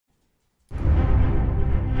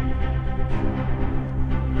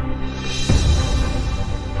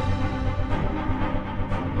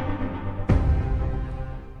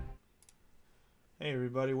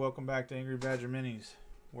everybody, welcome back to Angry Badger Minis.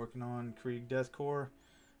 Working on Krieg Death Corps.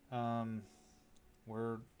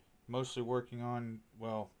 We're mostly working on,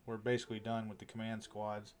 well, we're basically done with the command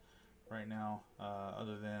squads right now,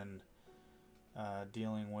 other than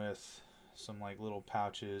dealing with some like little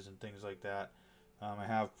pouches and things like that. I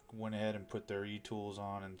have went ahead and put their e-tools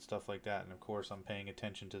on and stuff like that, and of course I'm paying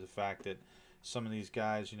attention to the fact that some of these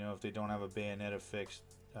guys, you know, if they don't have a bayonet affixed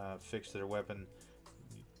to their weapon,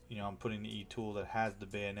 you know, I'm putting the e-tool that has the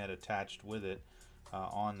bayonet attached with it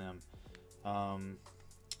on them.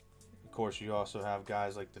 Of course, you also have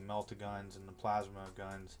guys like the melta-guns and the plasma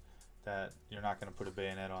guns that you're not going to put a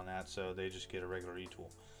bayonet on that, so they just get a regular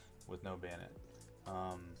e-tool with no bayonet.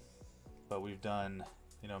 But we've done,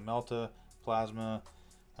 you know, melta, plasma,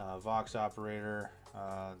 Vox operator,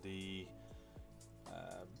 the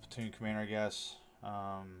platoon commander, I guess.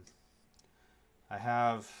 I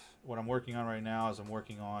have, what I'm working on right now is I'm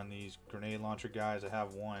working on these grenade launcher guys. I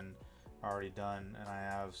have one already done, and I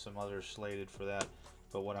have some others slated for that.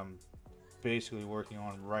 But what I'm basically working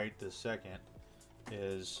on right this second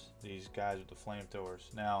is these guys with the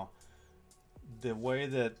flamethrowers. Now, the way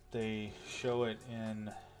that they show it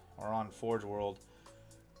in or on Forge World,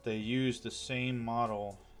 they use the same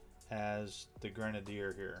model as the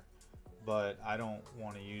Grenadier here, but I don't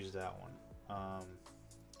want to use that one.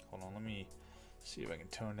 Hold on, let me see if I can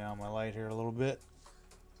tone down my light here a little bit.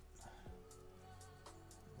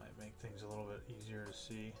 Might make things a little bit easier to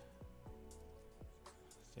see.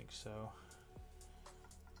 I think so.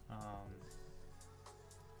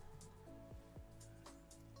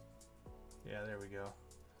 Yeah, there we go.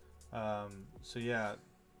 So yeah,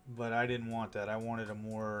 but I didn't want that. I wanted a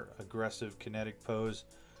more aggressive kinetic pose,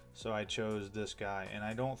 so I chose this guy. And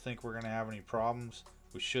I don't think we're going to have any problems.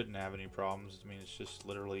 We shouldn't have any problems. I mean, it's just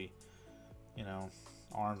literally, you know,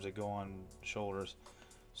 arms that go on shoulders.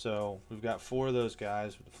 So we've got 4 of those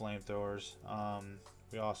guys with the flamethrowers.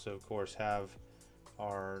 We also, of course, have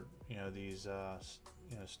our, you know, these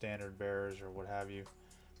you know, standard bearers or what have you.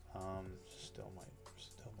 Still might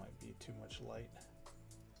be too much light.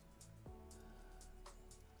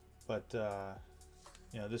 But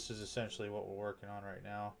you know, this is essentially what we're working on right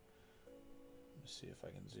now. Let's see if I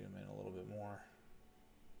can zoom in a little bit more.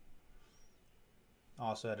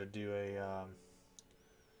 Also had to do a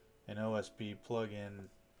an OSB plugin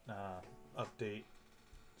update,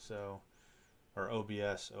 so, or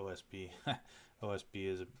OBS OSB. OSB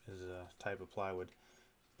is a type of plywood.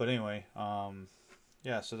 But anyway,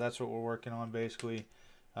 yeah, so that's what we're working on basically.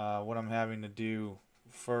 What I'm having to do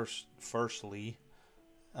firstly,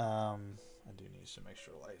 I do need some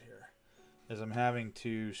extra light here, is I'm having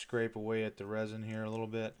to scrape away at the resin here a little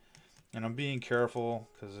bit, and I'm being careful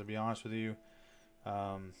because, to be honest with you,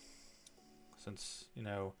 since, you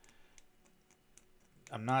know,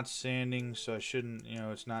 I'm not sanding, so I shouldn't, you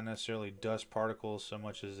know, it's not necessarily dust particles so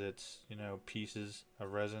much as it's, you know, pieces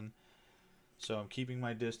of resin. So I'm keeping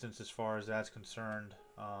my distance as far as that's concerned.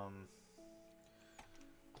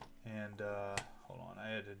 Hold on, I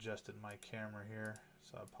had adjusted my camera here,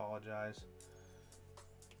 so I apologize.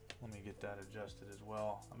 Let me get that adjusted as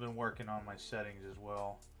well. I've been working on my settings as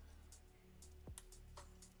well.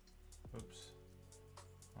 Oops.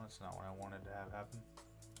 Well, that's not what I wanted to have happen.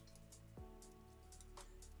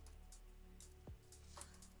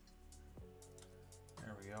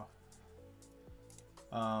 There we go.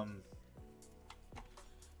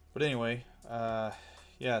 But anyway,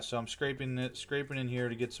 yeah, so I'm scraping in here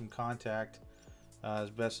to get some contact as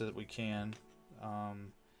best as we can.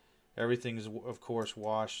 Everything's of course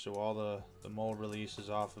washed, so all the mold release is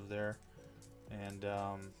off of there, and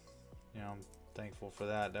you know, I'm thankful for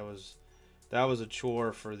that. That was a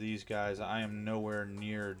chore for these guys. I am nowhere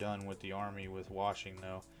near done with the army with washing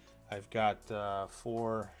though. I've got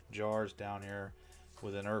 4 jars down here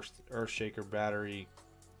with an Earthshaker battery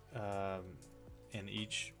in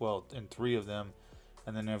each, well, in 3 of them,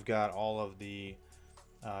 and then I've got all of the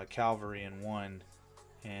cavalry in 1,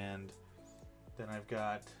 and then I've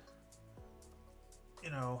got, you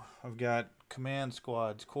know, I've got command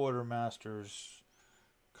squads, quartermasters,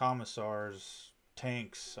 commissars,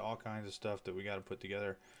 tanks, all kinds of stuff that we got to put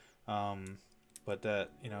together, but that,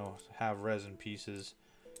 you know, have resin pieces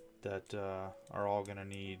that are all gonna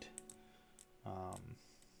need,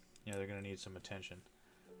 you know, they're gonna need some attention.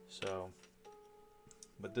 So,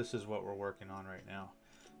 but this is what we're working on right now.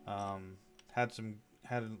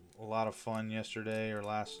 Had a lot of fun yesterday, or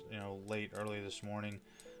early this morning,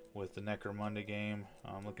 with the Necromunda game.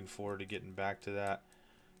 I'm looking forward to getting back to that.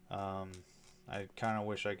 I kind of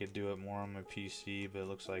wish I could do it more on my PC, but it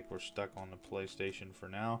looks like we're stuck on the PlayStation for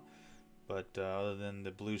now. But other than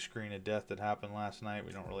the blue screen of death that happened last night,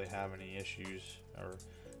 we don't really have any issues, or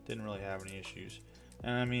didn't really have any issues.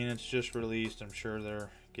 And I mean, it's just released. I'm sure they're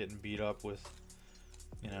getting beat up with,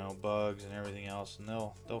 you know, bugs and everything else, and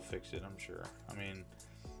they'll fix it, I'm sure. I mean,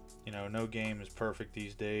 you know, no game is perfect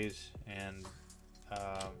these days, and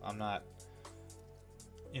I'm not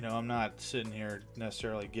sitting here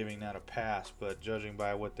necessarily giving that a pass, but judging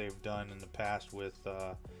by what they've done in the past with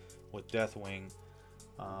Deathwing,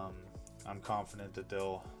 I'm confident that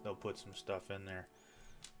they'll put some stuff in there.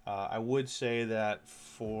 I would say that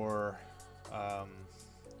for oh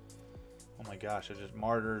my gosh, I just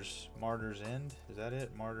Martyr's End, is that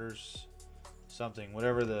it? Martyr's something,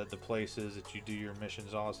 whatever the place is that you do your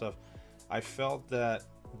missions, all that stuff. I felt that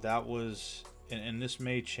was, and this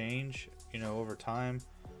may change, you know, over time,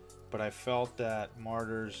 but I felt that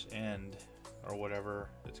Martyr's End, or whatever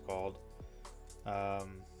it's called, I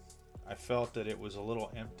felt that it was a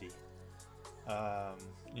little empty,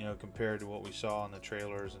 you know, compared to what we saw in the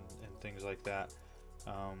trailers and things like that.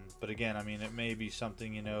 But again, I mean, it may be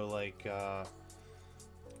something, you know, like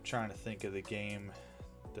trying to think of the game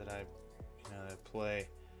that I play,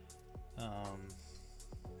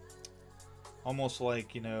 almost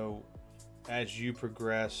like, you know, as you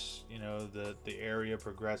progress, you know, the area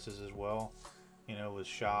progresses as well, you know, with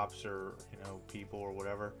shops or, you know, people or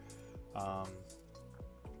whatever.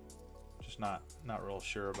 Just not real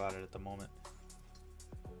sure about it at the moment.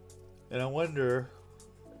 And I wonder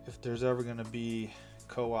if there's ever going to be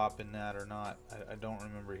co-op in that or not. I don't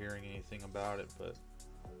remember hearing anything about it, but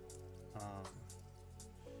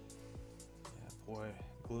yeah, boy,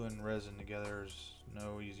 gluing resin together is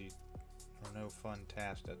no easy or no fun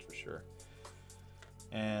task, that's for sure.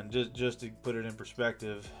 And just to put it in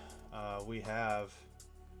perspective, we have,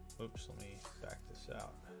 oops, let me back this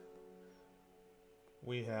out.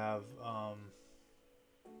 We have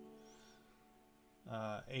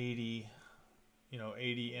 80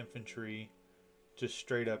 infantry, just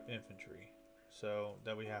straight up infantry, so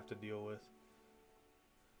that we have to deal with.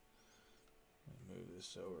 Let me move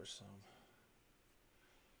this over some.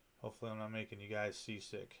 Hopefully I'm not making you guys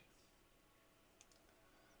seasick.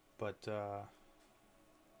 But yeah.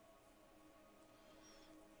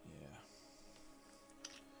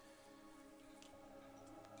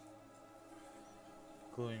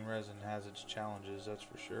 Gluing resin has its challenges, that's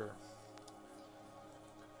for sure.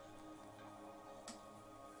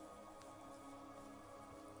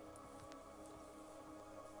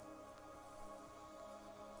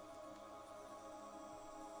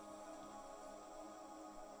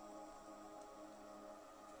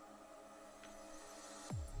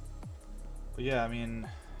 But yeah, I mean,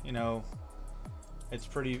 you know, it's a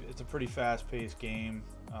pretty fast-paced game.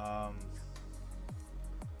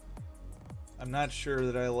 I'm not sure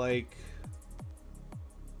that I like,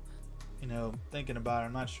 you know, thinking about it,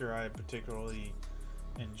 I'm not sure I particularly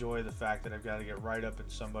enjoy the fact that I've got to get right up in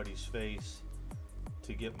somebody's face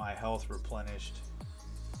to get my health replenished.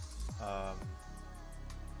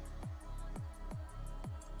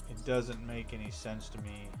 It doesn't make any sense to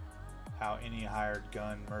me how any hired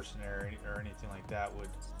gun, mercenary, or anything like that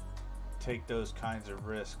would take those kinds of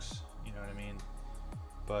risks, you know what I mean?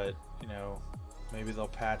 But, you know, maybe they'll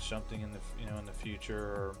patch something in the future,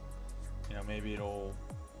 or, you know, maybe it'll,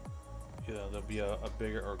 you know, there'll be a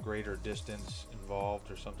bigger or greater distance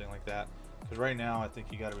involved or something like that. Because right now I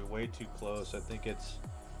think you got to be way too close. I think it's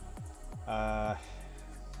I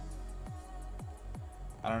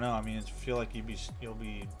don't know, I mean, I feel like you'll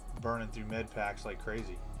be burning through med packs like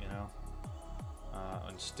crazy, you know,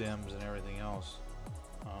 and stims and everything else.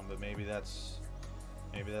 But maybe that's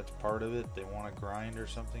part of it. They want to grind or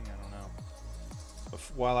something, I don't know. But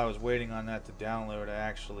while I was waiting on that to download, I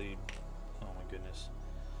actually, oh my goodness,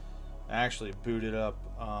 I actually booted up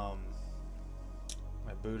I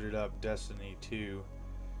booted up Destiny 2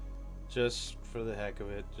 just for the heck of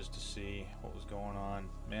it, just to see what was going on.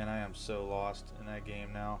 Man, I am so lost in that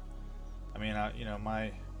game now. I mean, you know,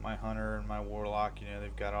 my hunter and my warlock, you know,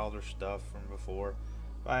 they've got all their stuff from before,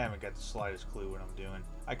 but I haven't got the slightest clue what I'm doing.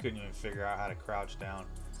 I couldn't even figure out how to crouch down.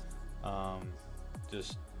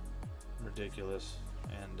 Just ridiculous.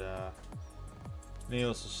 And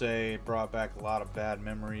needless to say, it brought back a lot of bad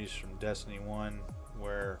memories from Destiny 1,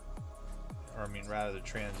 where, or I mean rather the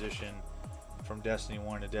transition from Destiny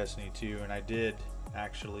 1 to Destiny 2, and I did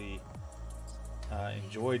actually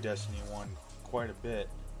enjoy Destiny 1 quite a bit.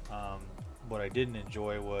 What I didn't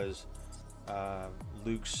enjoy was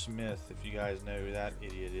Luke Smith, if you guys know who that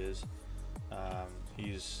idiot is.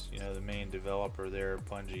 He's, you know, the main developer there at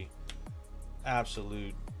Bungie.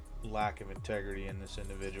 Absolute lack of integrity in this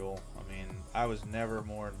individual. I mean, I was never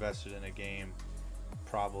more invested in a game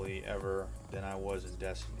probably ever than I was in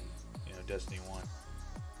Destiny, you know, Destiny 1.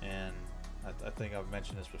 And I think I've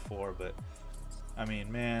mentioned this before, but I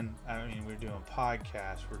mean, man, we're doing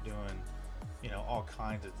podcasts, we're doing, you know, all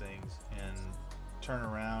kinds of things, and turn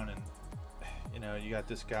around and, you know, you got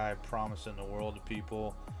this guy promising the world to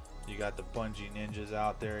people. You got the Bungie ninjas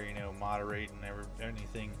out there, you know, moderating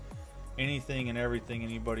anything and everything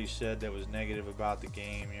anybody said that was negative about the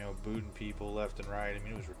game, you know, booting people left and right. I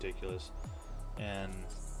mean, it was ridiculous. And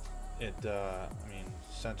it, I mean,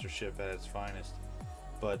 censorship at its finest.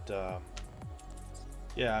 But,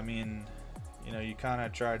 yeah, I mean, you know, you kind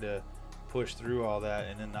of tried to push through all that,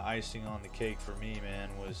 and then the icing on the cake for me, man,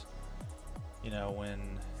 was, you know, when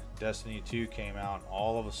Destiny 2 came out,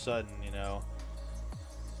 all of a sudden, you know,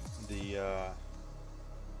 the,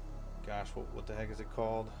 gosh, what the heck is it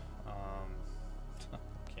called?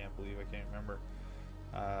 Can't believe I can't remember.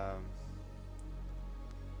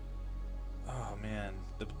 Oh man,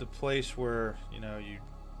 the place where, you know, you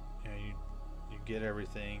get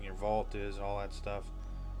everything, your vault is, all that stuff.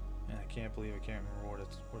 And I can't believe I can't remember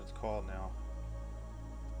what it's called now.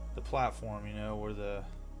 The platform, you know, where the,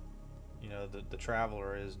 you know, the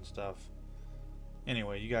traveler is and stuff.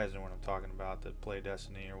 Anyway, you guys know what I'm talking about, that play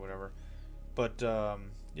Destiny or whatever. But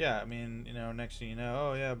yeah, I mean, you know, next thing you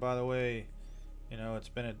know, oh yeah, by the way, you know, it's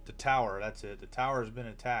been the tower. That's it. The tower has been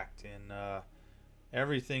attacked, and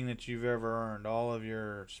everything that you've ever earned, all of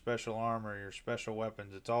your special armor, your special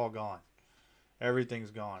weapons, it's all gone.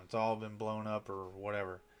 Everything's gone. It's all been blown up or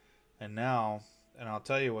whatever. And now, and I'll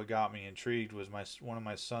tell you what got me intrigued was one of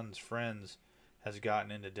my son's friends has gotten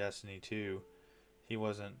into Destiny 2. He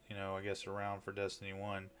wasn't, you know, I guess around for Destiny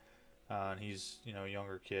 1. And he's, you know, a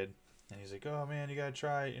younger kid. And he's like, oh man, you gotta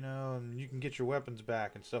try it, you know, and you can get your weapons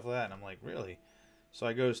back and stuff like that. And I'm like, really? So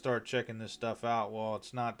I go to start checking this stuff out. Well,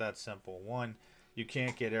 it's not that simple. One, you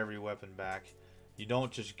can't get every weapon back. You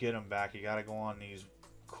don't just get them back. You gotta go on these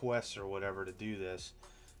quests or whatever to do this.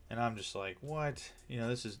 And I'm just like, what? You know,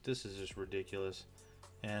 this is just ridiculous.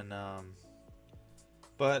 And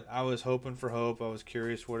but I was hoping for hope. I was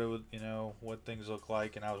curious what it would, you know, what things look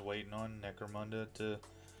like, and I was waiting on Necromunda to,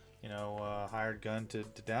 you know, hired gun to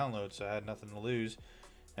download, so I had nothing to lose.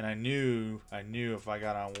 And I knew if I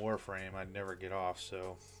got on Warframe, I'd never get off,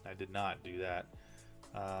 so I did not do that.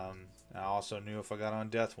 I also knew if I got on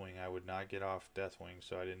Deathwing, I would not get off Deathwing,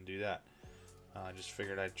 so I didn't do that. I just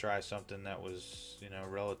figured I'd try something that was, you know,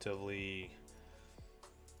 relatively,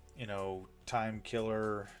 you know, time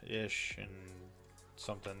killer-ish, and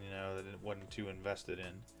something, you know, that it wasn't too invested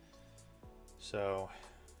in. So,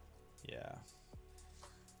 yeah.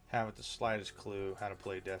 Haven't the slightest clue how to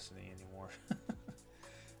play Destiny anymore.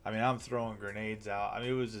 I mean, I'm throwing grenades out. I mean,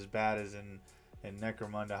 it was as bad as in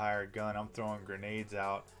Necromunda Hired Gun. I'm throwing grenades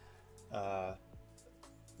out,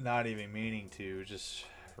 not even meaning to, just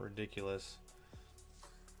ridiculous.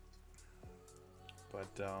 But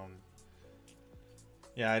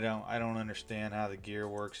yeah, I don't understand how the gear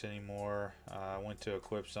works anymore. I went to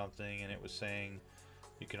equip something and it was saying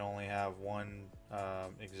you can only have one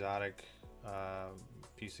exotic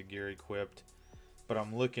piece of gear equipped. But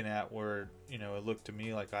I'm looking at where, you know, it looked to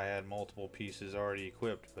me like I had multiple pieces already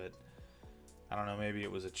equipped, but I don't know, maybe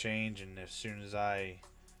it was a change, and as soon as I,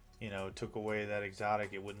 you know, took away that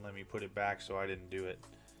exotic, it wouldn't let me put it back, so I didn't do it.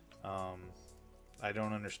 I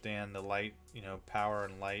don't understand the light, you know, power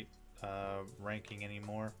and light ranking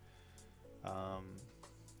anymore. I'm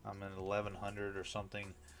at 1100 or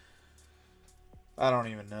something. I don't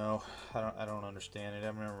even know. I don't understand it. I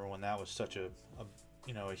remember when that was such a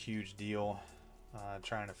you know, a huge deal,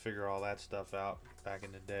 trying to figure all that stuff out back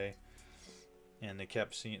in the day. And it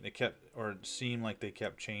seemed like they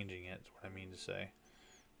kept changing it, is what I mean to say.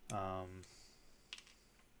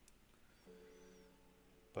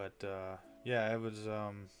 But yeah, it was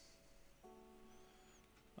a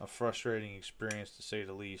frustrating experience, to say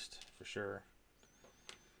the least, for sure.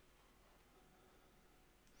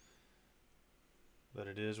 But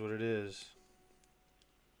it is what it is.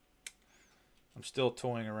 I'm still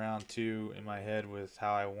toying around too in my head with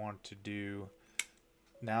how I want to do,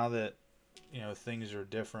 now that, you know, things are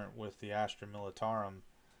different with the Astra Militarum.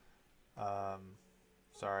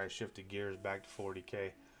 Sorry, I shifted gears back to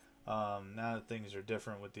 40K. Now that things are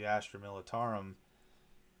different with the Astra Militarum,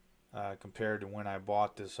 compared to when I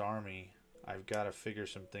bought this army, I've got to figure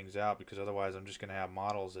some things out, because otherwise I'm just going to have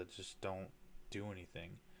models that just don't do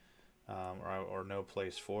anything, or no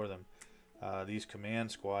place for them. These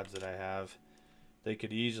command squads that I have, they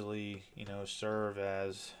could easily, you know, serve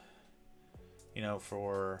as, you know,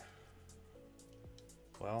 for,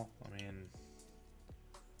 well, I mean,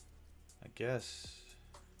 I guess,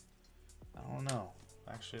 I don't know.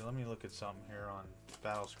 Actually, let me look at something here on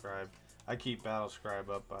Battle Scribe. I keep Battle Scribe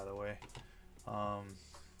up, by the way.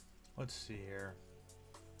 Let's see here.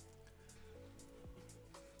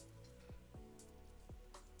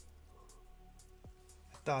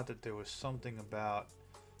 I thought that there was something about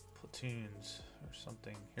platoons or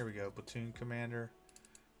something. Here we go, platoon commander.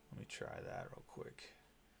 Let me try that real quick.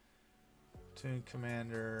 Platoon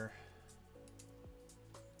commander,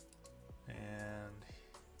 and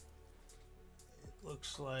it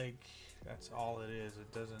looks like that's all it is.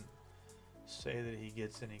 It doesn't say that he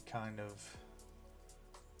gets any kind of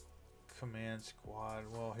command squad.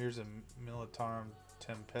 Well, here's a Militarum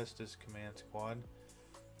Tempestus command squad.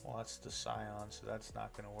 Well, that's the Scion, so that's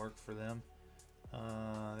not going to work for them.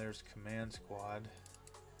 There's command squad.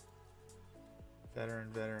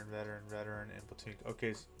 Veteran, and platoon.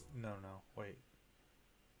 Okay, no, wait.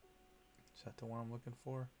 Is that the one I'm looking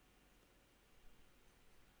for?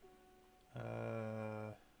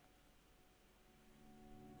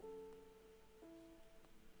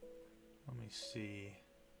 Let me see.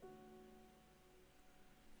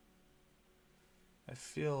 I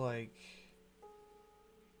feel like...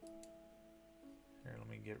 Here, let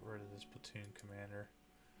me get rid of this platoon commander.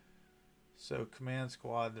 So, command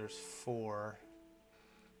squad, there's 4.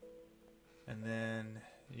 And then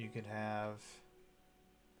you can have...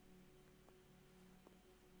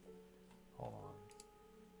 Hold on.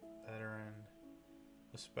 Veteran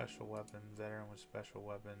with special weapon, veteran with special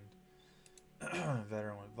weapon,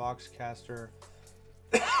 veteran with Voxcaster.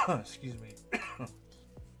 Excuse me.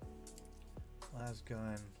 Last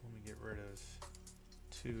gun. Let me get rid of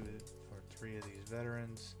 2 or 3 of these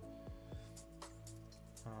veterans.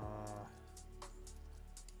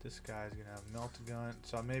 This guy's gonna have melt-a-gun,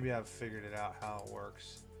 so maybe I've figured it out how it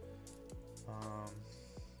works.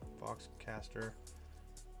 Voxcaster.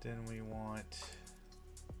 Then we want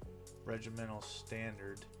regimental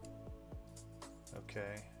standard.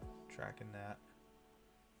 Okay, tracking that.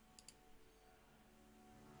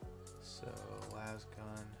 So las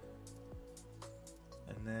gun,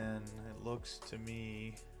 and then it looks to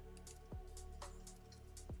me,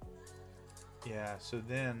 yeah. So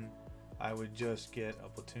then I would just get a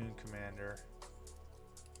platoon commander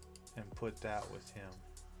and put that with him,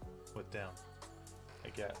 with them, I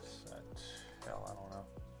guess. Hell, I don't know.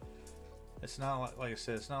 It's not like I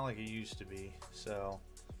said, it's not like it used to be. So,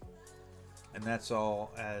 and that's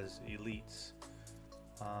all as elites.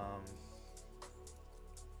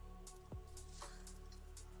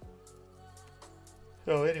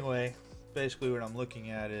 So anyway, basically what I'm looking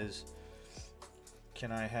at is,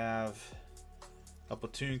 can I have a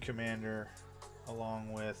platoon commander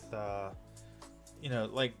along with, you know,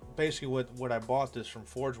 like basically what I bought this from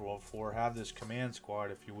Forge World for, have this command squad,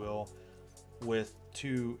 if you will, with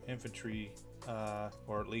 2 infantry,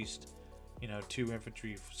 or at least, you know, 2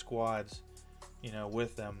 infantry squads, you know,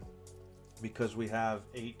 with them, because we have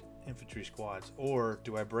 8 infantry squads. Or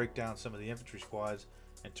do I break down some of the infantry squads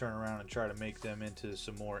and turn around and try to make them into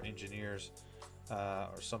some more engineers,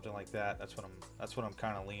 or something like that? That's what I'm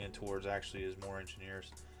kind of leaning towards, actually, is more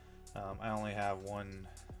engineers. I only have one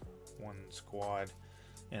squad,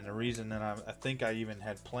 and the reason that I think I even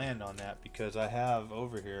had planned on that, because I have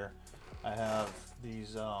over here, I have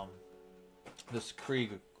these this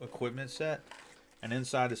Krieg equipment set, and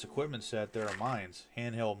inside this equipment set there are mines,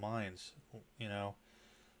 handheld mines, you know,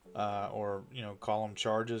 or, you know, call them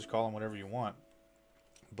charges, call them whatever you want,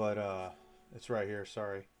 but it's right here,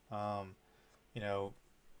 sorry. You know,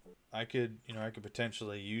 I could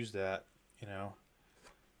potentially use that, you know.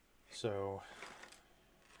 So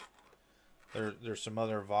there's some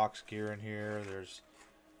other Vox gear in here. There's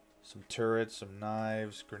some turrets, some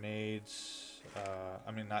knives, grenades,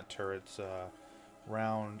 I mean not turrets,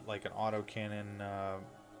 round, like an autocannon,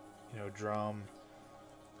 you know, drum.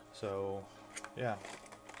 So yeah,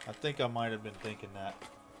 I think I might have been thinking that.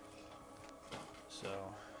 So,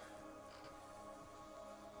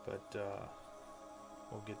 but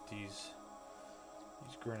we'll get these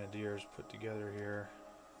grenadiers put together here.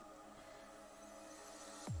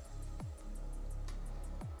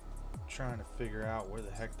 Trying to figure out where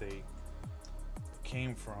the heck they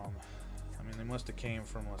came from. I mean, they must have came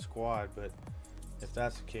from a squad, but if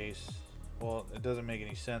that's the case, well, it doesn't make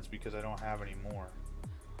any sense because I don't have any more.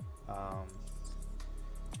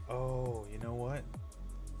 Oh, you know what?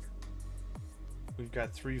 We've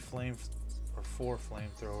got 4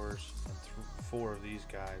 flamethrowers and 4 of these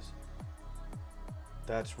guys.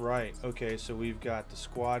 That's right. Okay, so we've got the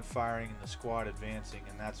squad firing and the squad advancing,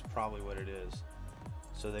 and that's probably what it is.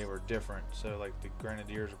 So they were different. So like the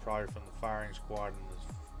grenadiers are probably from the firing squad,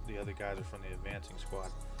 and the other guys are from the advancing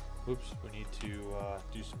squad. Oops, we need to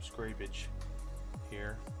do some scrapage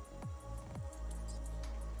here.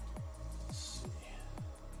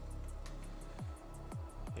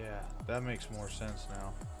 Yeah, that makes more sense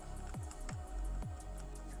now.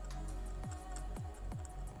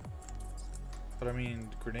 But I mean,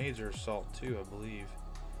 grenades are assault too, I believe.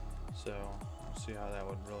 So, let's see how that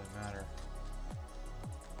would really matter.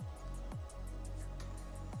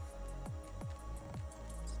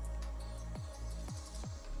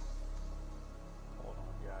 Hold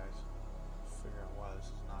on, guys. Figure out why this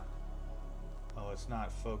is not. Oh, it's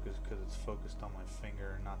not focused because it's focused on my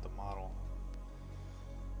finger and not the model.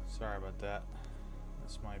 Sorry about that.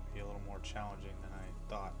 This might be a little more challenging than I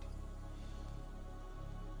thought.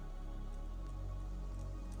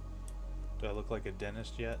 Do I look like a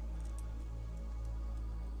dentist yet?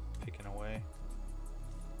 Picking away.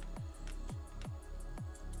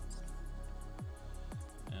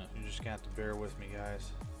 Yeah, you're just gonna have to bear with me,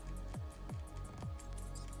 guys.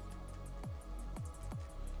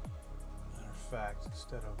 Matter of fact,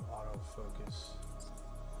 instead of autofocus,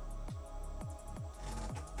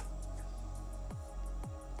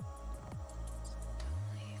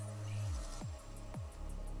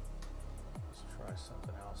 let's try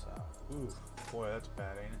something else out. Ooh, boy, that's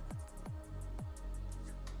bad, ain't it?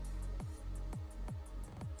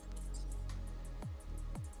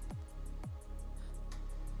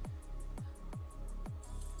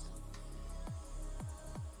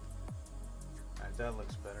 Alright, that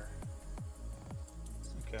looks better.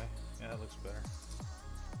 Okay, yeah, that looks better.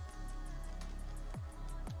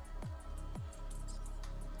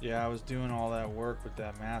 Yeah, I was doing all that work with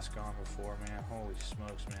that mask on before, man. Holy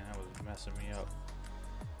smokes, man, that was messing me up.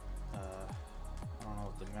 I don't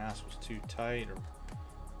know if the mask was too tight or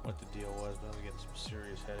what the deal was, but I was getting some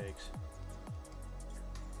serious headaches.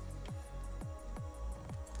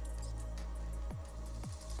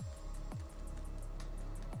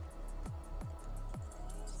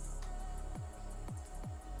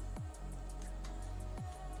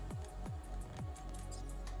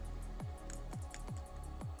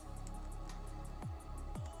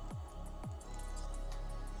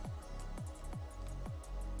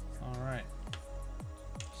 Alright.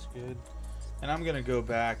 That's good. And I'm gonna go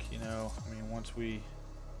back, you know, I mean, once we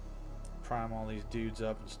prime all these dudes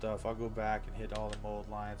up and stuff, I'll go back and hit all the mold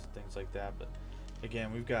lines and things like that. But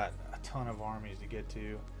again, we've got a ton of armies to get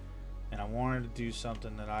to, and I wanted to do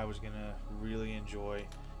something that I was gonna really enjoy.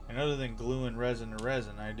 And other than gluing resin to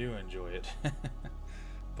resin, I do enjoy it.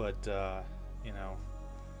 But you know,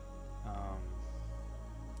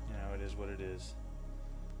 it is what it is.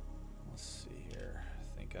 Let's see here.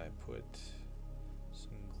 I think I put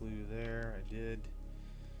some glue there. I did.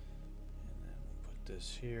 And then we'll put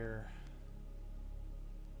this here,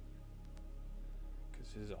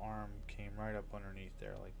 because his arm came right up underneath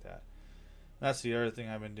there like that. That's the other thing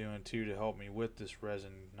I've been doing too to help me with this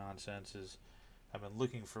resin nonsense is I've been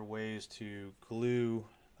looking for ways to glue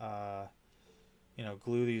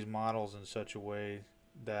glue these models in such a way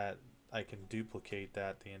that I can duplicate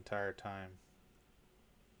that the entire time.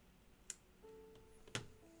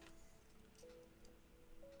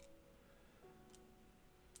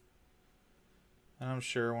 And I'm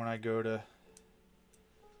sure when I go to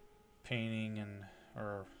painting and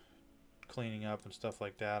or cleaning up and stuff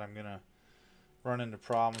like that, I'm gonna run into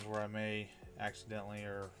problems where I may accidentally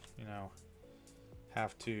or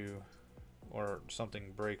have to, or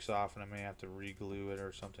something breaks off and I may have to re-glue it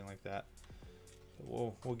or something like that.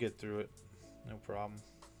 But we'll get through it, no problem.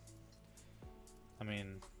 I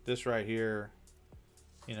mean, this right here,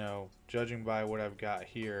 judging by what I've got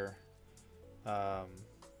here,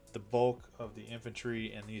 the bulk of the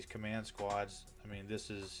infantry and these command squads, I mean, this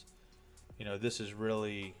is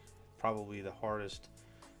really probably the hardest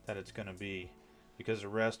that it's going to be, because the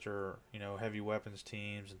rest are, heavy weapons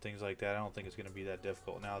teams and things like that. I don't think it's going to be that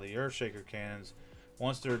difficult. Now, the Earthshaker cannons,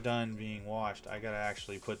 once they're done being washed, I got to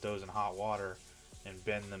actually put those in hot water and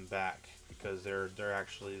bend them back, because they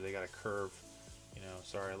got a curve,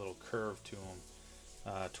 a little curve to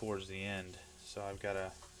them towards the end. So I've got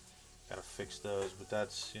to fix those, but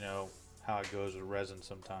that's how it goes with resin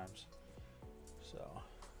sometimes. So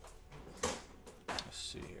let's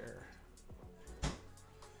see here.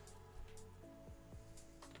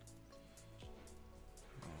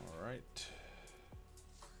 All right.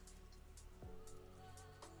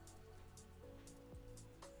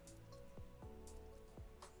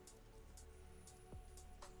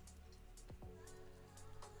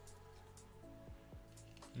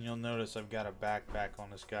 And you'll notice I've got a backpack on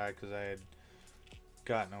this guy because I had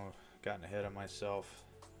gotten ahead of myself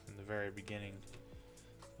in the very beginning,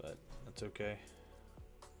 but that's okay.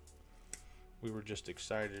 We were just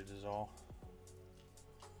excited is all.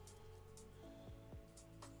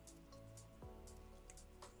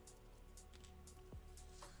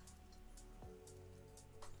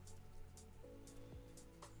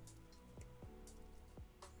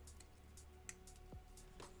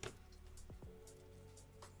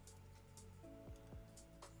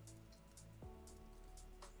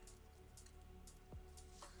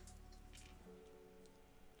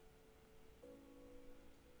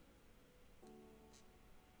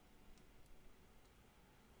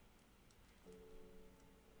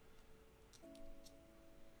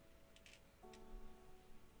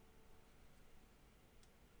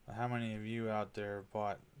 how many of you out there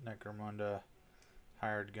bought Necromunda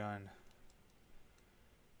hired gun?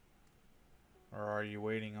 Or are you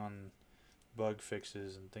waiting on bug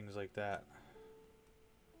fixes and things like that?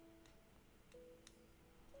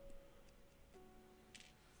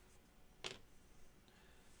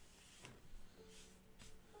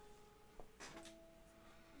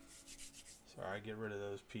 Sorry, get rid of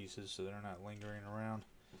those pieces so they're not lingering around.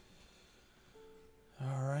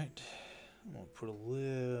 Alright, I'm going to put a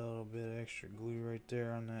little bit of extra glue right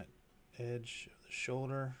there on that edge of the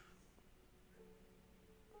shoulder.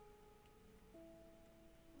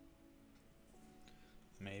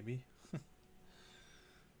 Maybe.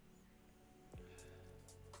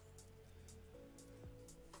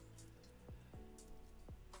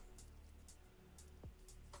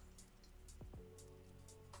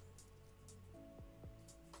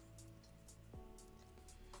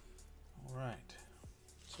 Alright,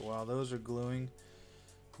 so while those are gluing,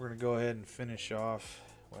 we're going to go ahead and finish off.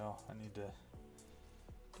 Well, I need to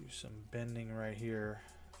do some bending right here.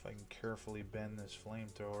 If I can carefully bend this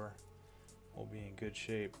flamethrower, we'll be in good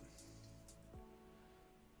shape.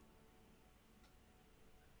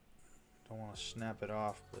 Don't want to snap it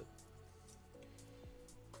off, but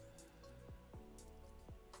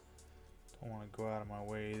don't want to go out of my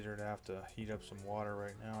way either to have to heat up some water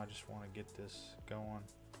right now. I just want to get this going.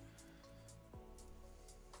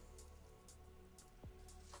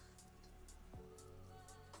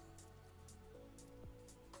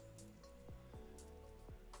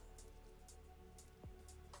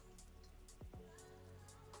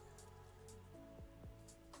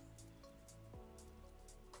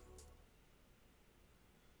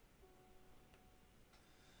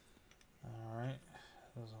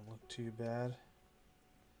 Doesn't look too bad.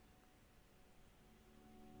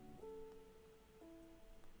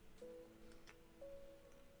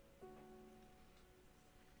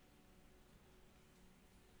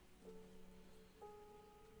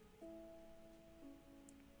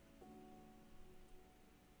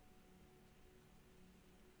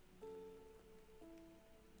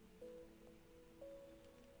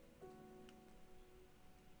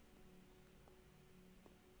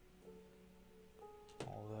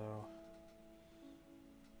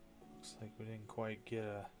 Like we didn't quite get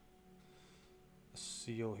a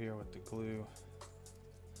seal here with the glue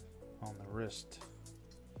on the wrist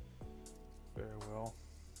very well.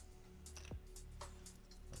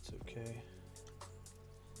 That's okay.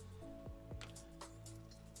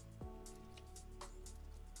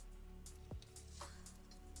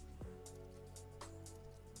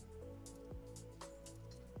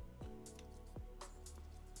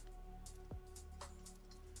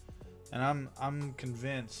 And I'm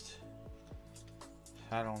convinced,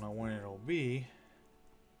 I don't know when it'll be,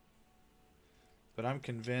 but I'm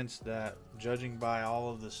convinced that judging by all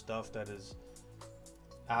of the stuff that is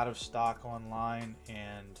out of stock online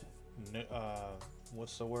and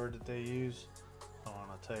what's the word that they use? Hold on,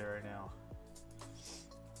 I'll tell you right now.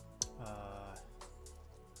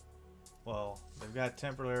 Well, they've got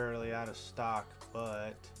temporarily out of stock,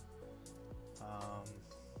 but let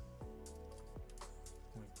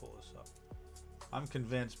me pull this up. I'm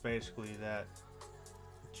convinced basically that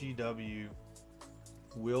GW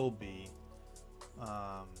will be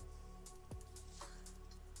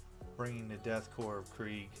bringing the Death Korps of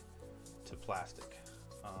Krieg to plastic.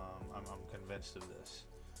 I'm convinced of this.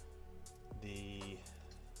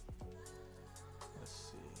 Let's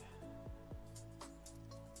see.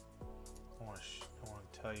 I want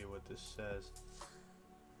to tell you what this says.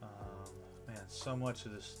 Man, so much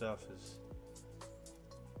of this stuff is.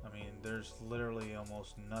 I mean, there's literally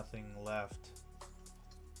almost nothing left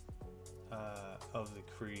of the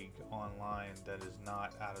Krieg online that is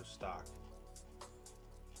not out of stock.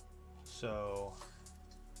 So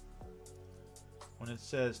when it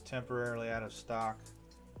says temporarily out of stock,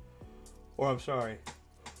 or I'm sorry,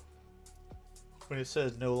 when it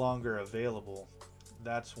says no longer available,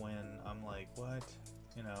 that's when I'm like, what?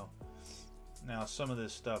 You know, now some of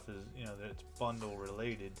this stuff is, you know, it's bundle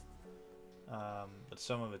related, but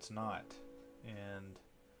some of it's not. And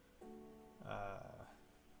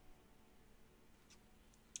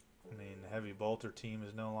I mean, the heavy bolter team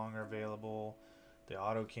is no longer available. The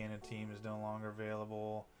autocannon team is no longer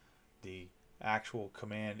available. The actual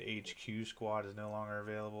command HQ squad is no longer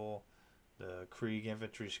available. The Krieg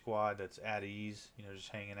infantry squad that's at ease, you know, just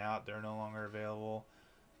hanging out, they're no longer available.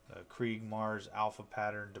 The Krieg Mars Alpha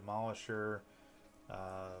Pattern Demolisher,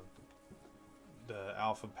 the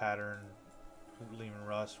Alpha Pattern Lehman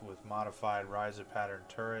Russ with modified Ryza Pattern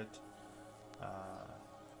turret.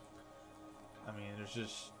 I mean, there's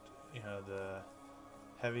just, you know, the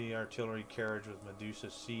heavy artillery carriage with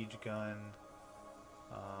Medusa siege gun,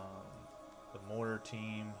 the mortar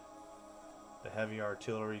team, the heavy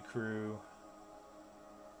artillery crew,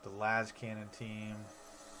 the las cannon team,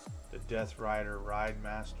 the Death Rider Ride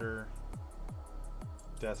Master,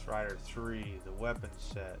 Death Rider 3, the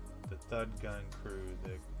weapons set, the Thud gun crew,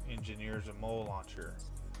 the Engineers of Mole Launcher,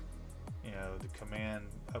 you know, the command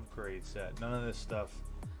upgrade set. None of this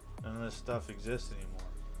stuff exists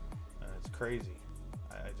anymore, and it's crazy.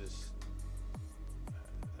 I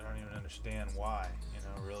don't even understand why, you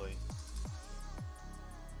know, really.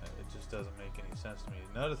 It just doesn't make any sense to me.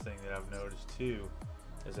 Another thing that I've noticed too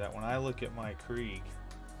is that when I look at my Krieg,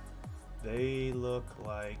 they look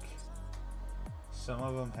like some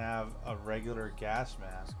of them have a regular gas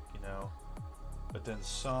mask, you know, but then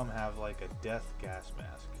some have like a death gas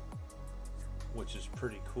mask, which is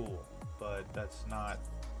pretty cool, but that's not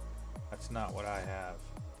what I have.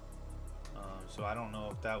 So I don't know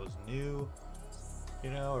if that was new, you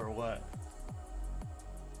know, or what.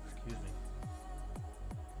 Excuse me.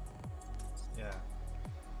 Yeah,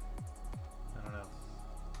 I don't know,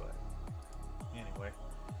 but anyway.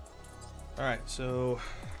 All right, so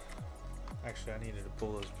actually I needed to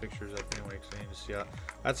pull those pictures up anyway because I need to see how.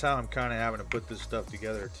 That's how I'm kind of having to put this stuff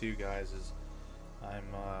together too, guys. Is I'm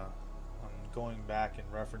going back and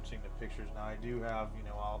referencing the pictures. Now I do have, you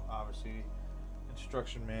know, obviously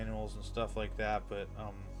instruction manuals and stuff like that, but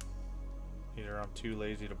either I'm too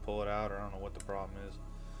lazy to pull it out, or I don't know what the problem is.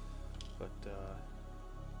 But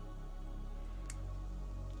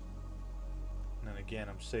and then again,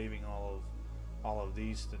 I'm saving all of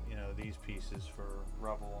these, you know, these pieces for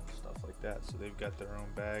Rebel and stuff like that, so they've got their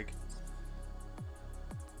own bag.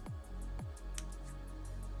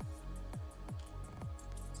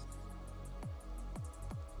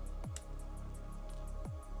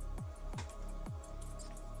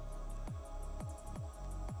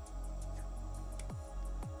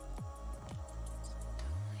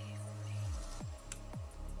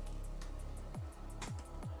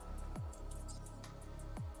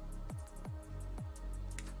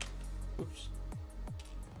 Oops.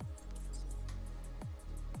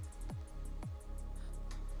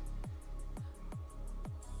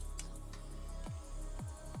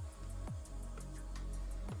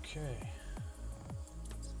 Okay.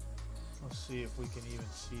 Let's see if we can even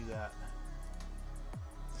see that.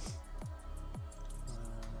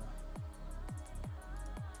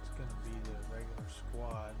 It's going to be the regular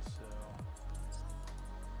squad, so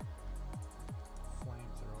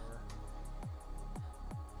flamethrower.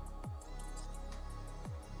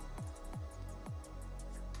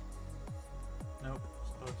 Nope.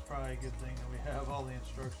 So it's probably a good thing that we have all the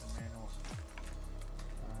instruction manuals.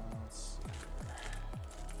 Let's see.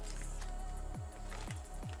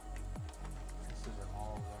 This isn't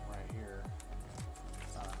all of them right here.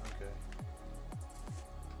 Okay.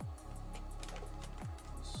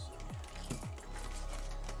 Let's see.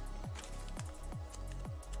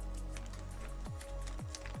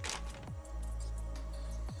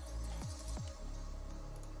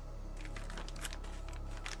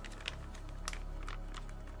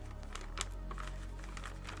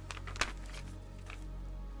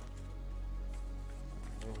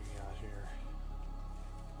 What we got here?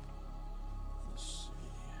 Let's see.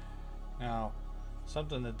 Now,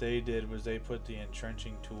 something that they did was they put the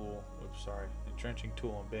entrenching tool, entrenching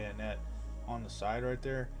tool and bayonet on the side right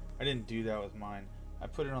there. I didn't do that with mine. I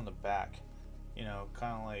put it on the back, you know,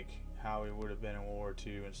 kind of like how it would have been in World War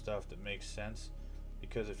II and stuff. That makes sense,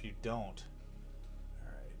 because if you don't,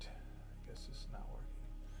 alright, I guess it's not working.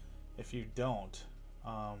 If you don't,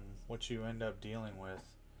 what you end up dealing with,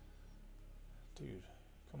 dude,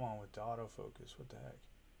 come on with the autofocus, what the heck?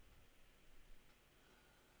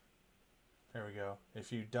 There we go.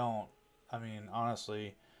 If you don't, I mean,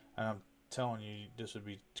 honestly, and I'm telling you, this would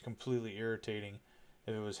be completely irritating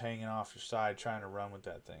if it was hanging off your side trying to run with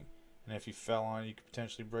that thing. And if you fell on it, you could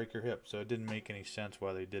potentially break your hip. So it didn't make any sense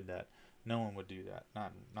why they did that. No one would do that.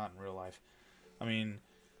 Not in real life. I mean,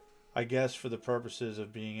 I guess for the purposes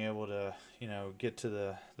of being able to, you know, get to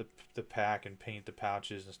the pack and paint the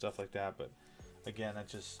pouches and stuff like that. But again, that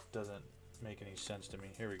just doesn't make any sense to me.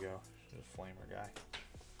 Here we go. There's a flamer guy.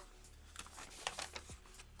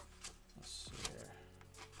 Let's see here.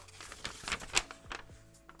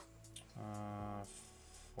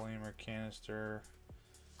 Flamer canister.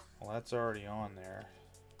 Well, that's already on there.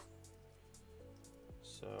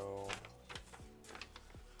 So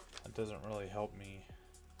that doesn't really help me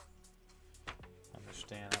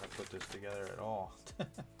understand how to put this together at all.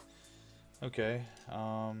 Okay.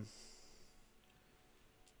 I'm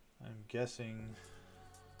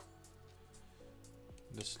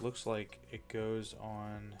This looks like it goes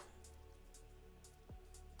on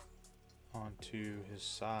onto his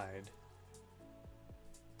side,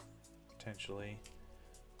 potentially.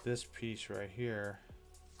 This piece right here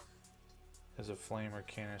is a flamer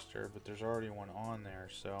canister, but there's already one on there,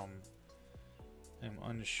 so I'm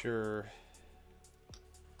unsure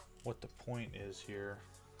what the point is here.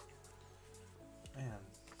 Man.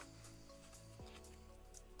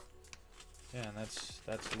 Yeah, and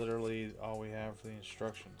that's literally all we have for the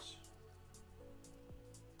instructions.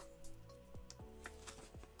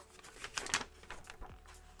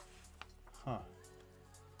 Huh.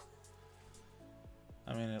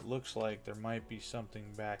 I mean, it looks like there might be something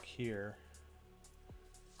back here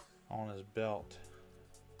on his belt.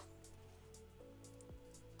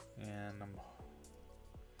 And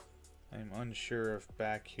I'm unsure if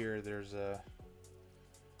back here there's a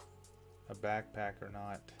backpack or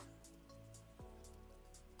not.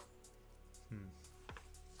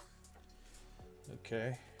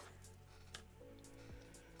 Okay.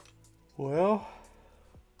 Well,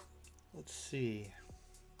 let's see.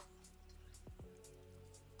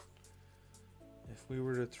 If we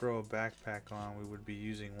were to throw a backpack on, we would be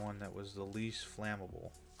using one that was the least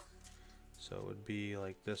flammable. So it would be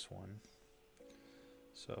like this one.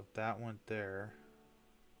 So if that went there,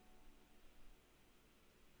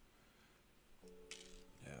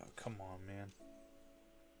 yeah, come on, man.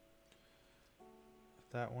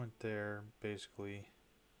 If that went there, basically,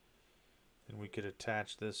 then we could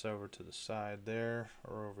attach this over to the side there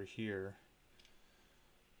or over here.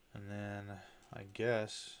 And then I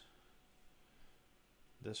guess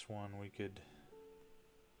this one we could,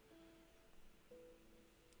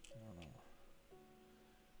 I don't know,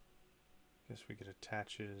 guess we could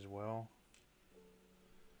attach it as well,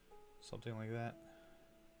 something like that.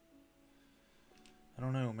 I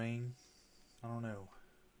don't know, man. I don't know.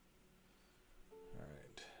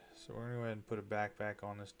 Alright, so we're gonna go ahead and put a backpack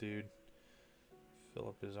on this dude, fill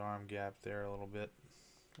up his arm gap there a little bit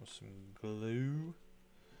with some glue.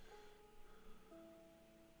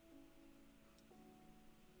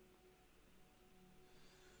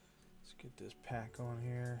 Get this pack on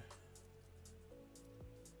here,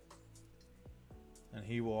 and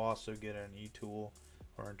he will also get an E-tool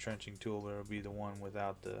or entrenching tool, but it'll be the one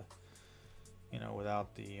without the, you know,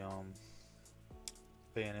 without the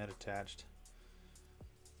bayonet attached.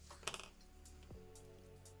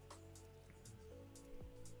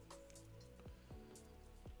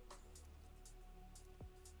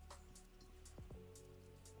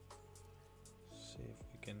 See if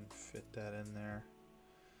we can fit that in there.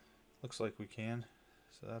 Looks like we can,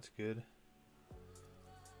 so that's good.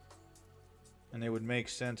 And it would make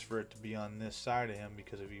sense for it to be on this side of him,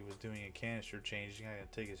 because if he was doing a canister change, he's gotta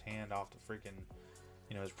take his hand off the freaking,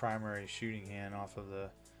 you know, his primary shooting hand off of the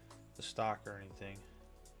stock or anything.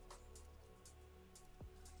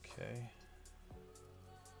 Okay.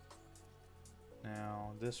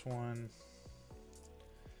 Now this one,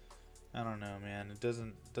 I don't know, man. It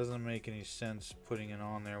doesn't make any sense putting it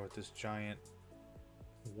on there with this giant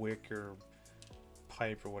wick or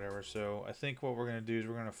pipe or whatever. So I think what we're going to do is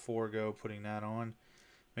we're going to forego putting that on.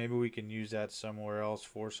 Maybe we can use that somewhere else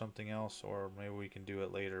for something else, or maybe we can do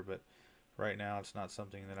it later, but right now it's not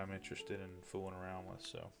something that I'm interested in fooling around with.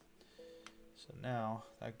 So now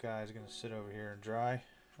that guy's going to sit over here and dry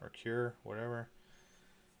or cure, whatever,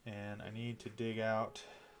 and I need to dig out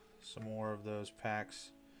some more of those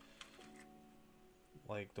packs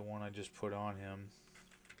like the one I just put on him.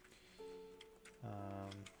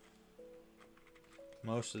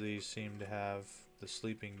 Most of these seem to have the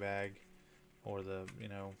sleeping bag, or the, you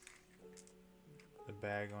know, the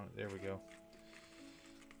bag on it. There we go.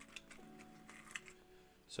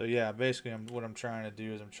 So yeah, basically what I'm trying to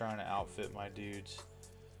do is I'm trying to outfit my dudes,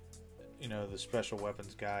 you know, the special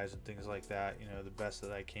weapons guys and things like that, you know, the best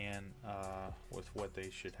that I can with what they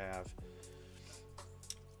should have.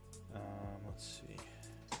 Let's see.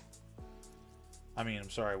 I mean, I'm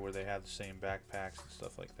sorry, where they have the same backpacks and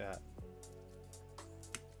stuff like that.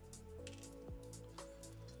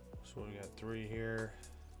 So we got 3 here.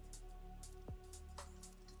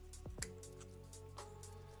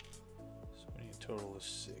 So we need a total of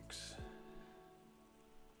 6.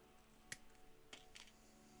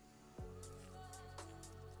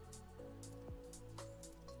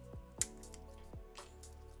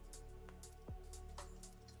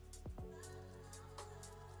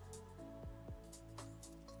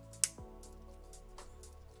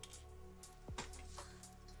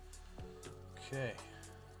 Okay.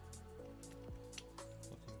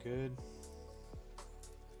 Good.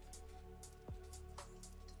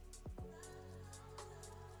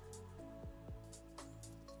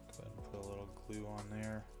 Go ahead and put a little glue on there.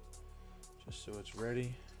 just so it's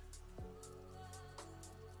ready.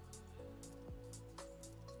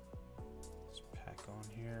 Let's pack on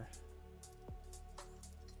here.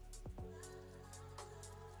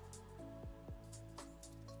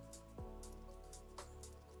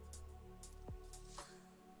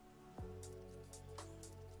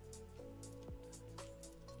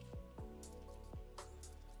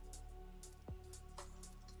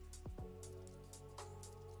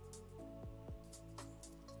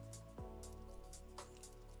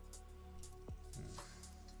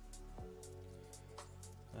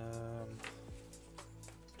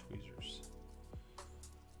 Tweezers.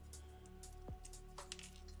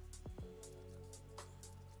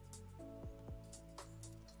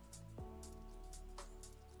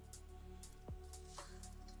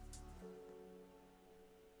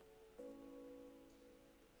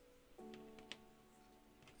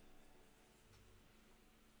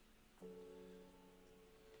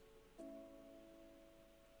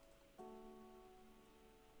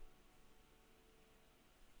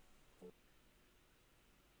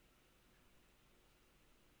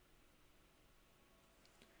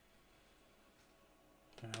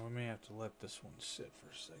 Now we may have to let this one sit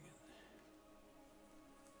for a second.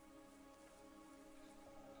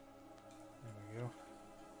 There we go.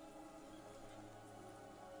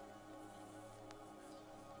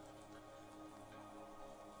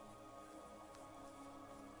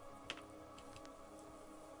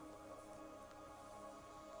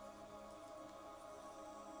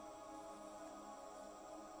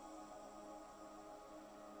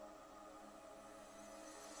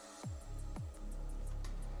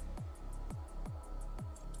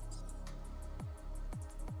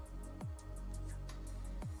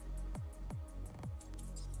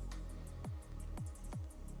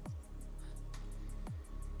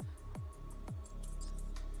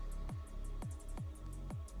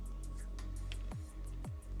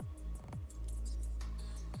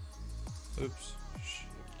 Oops, shit.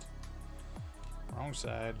 Wrong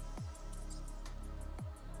side.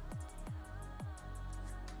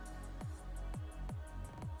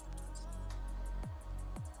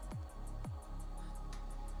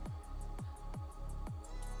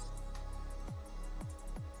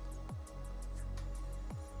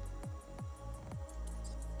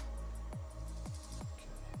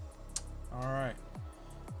 All right.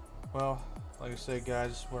 Well, like I said,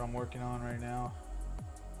 guys, what I'm working on right now.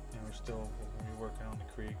 We're going to be working on the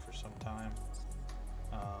Krieg for some time.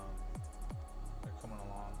 They're coming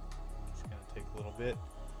along. It's going to take a little bit.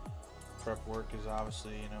 Prep work is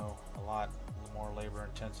obviously, you know, a lot more labor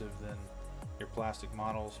intensive than your plastic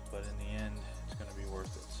models, but in the end, it's going to be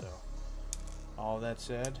worth it. So, all that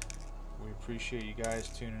said, we appreciate you guys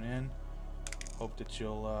tuning in. Hope that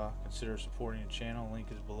you'll consider supporting the channel. Link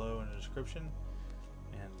is below in the description.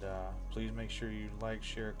 And please make sure you like,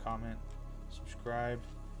 share, comment, subscribe.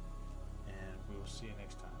 We will see you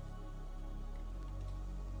next time.